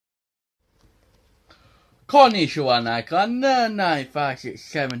Konnichiwa Nikon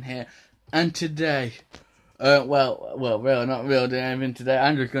 9567 here, and today, well, really, not really doing anything today.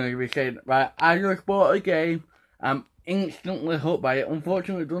 I'm just going to be saying, right, I just bought a game. I'm instantly hooked by it.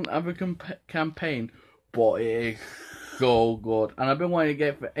 Unfortunately, it doesn't have a campaign, but it is so good. And I've been wanting to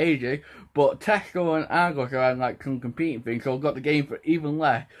get it for ages, but Tesco and Argos are like some competing things, so I got the game for even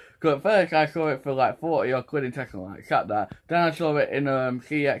less. Because at first I saw it for like 40 odd quid in Tesco, like, sat that. Then I saw it in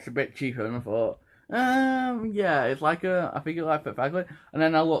CX a bit cheaper, and I thought, yeah, it's like I think it's like 5 quid. And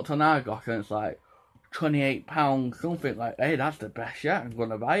then I looked on Argos and it's like £28 something, like, hey, that's the best yet, I'm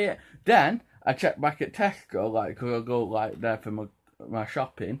gonna buy it. Then I checked back at Tesco, like, because I go like there for my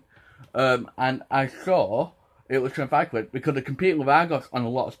shopping, and I saw it was 25 quid because they're competing with Argos on a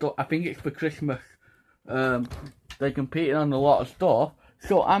lot of stuff. I think it's for Christmas. They're competing on a lot of stuff,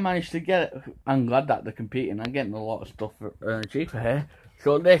 so I managed to get it. I'm glad that they're competing. I'm getting a lot of stuff for cheaper here.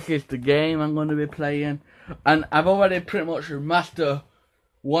 So this is the game I'm going to be playing, and I've already pretty much mastered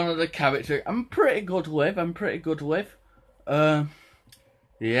one of the characters. I'm pretty good with. Yeah,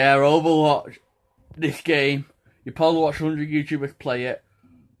 Overwatch. This game, you probably watch 100 YouTubers play it.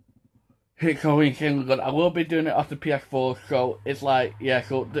 It's going insanely good. I will be doing it off the PS4, so it's like, yeah,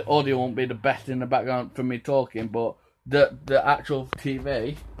 so the audio won't be the best in the background for me talking, but the actual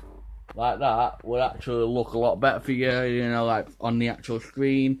TV, like that, will actually look a lot better for you, you know, like on the actual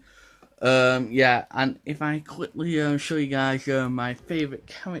screen. Yeah, and if I quickly show you guys my favourite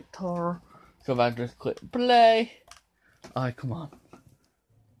character, so if I just click play, oh, come on.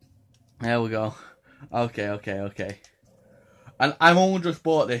 There we go. Okay. And I've only just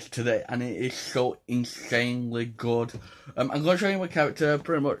bought this today, and it is so insanely good. I'm going to show you my character,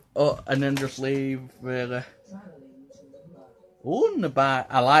 pretty much, and then just leave, really. Oh, in the back,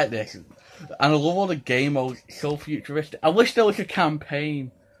 I like this. And I love all the game modes, it's so futuristic. I wish there was a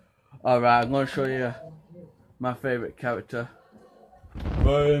campaign. Alright, I'm going to show you my favourite character.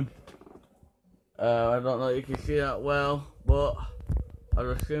 Boom. I don't know if you can see that well, but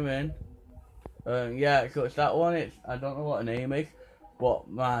I'll just zoom in. Yeah, so it's that one. I don't know what her name is, but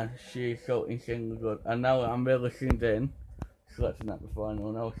man, she's so insanely good. And now I'm really tuned in, selecting that before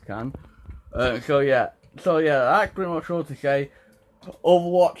anyone else can. So yeah, that's pretty much all to say.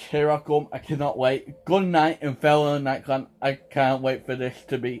 Overwatch, here I come. I cannot wait. Good night and fellow Nightclan. I can't wait for this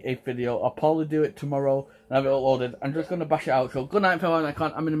to be a video. I'll probably do it tomorrow and have it uploaded. I'm just gonna bash it out. So good night, fellow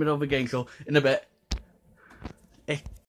Nightclan. I'm in the middle of a game, so in a bit.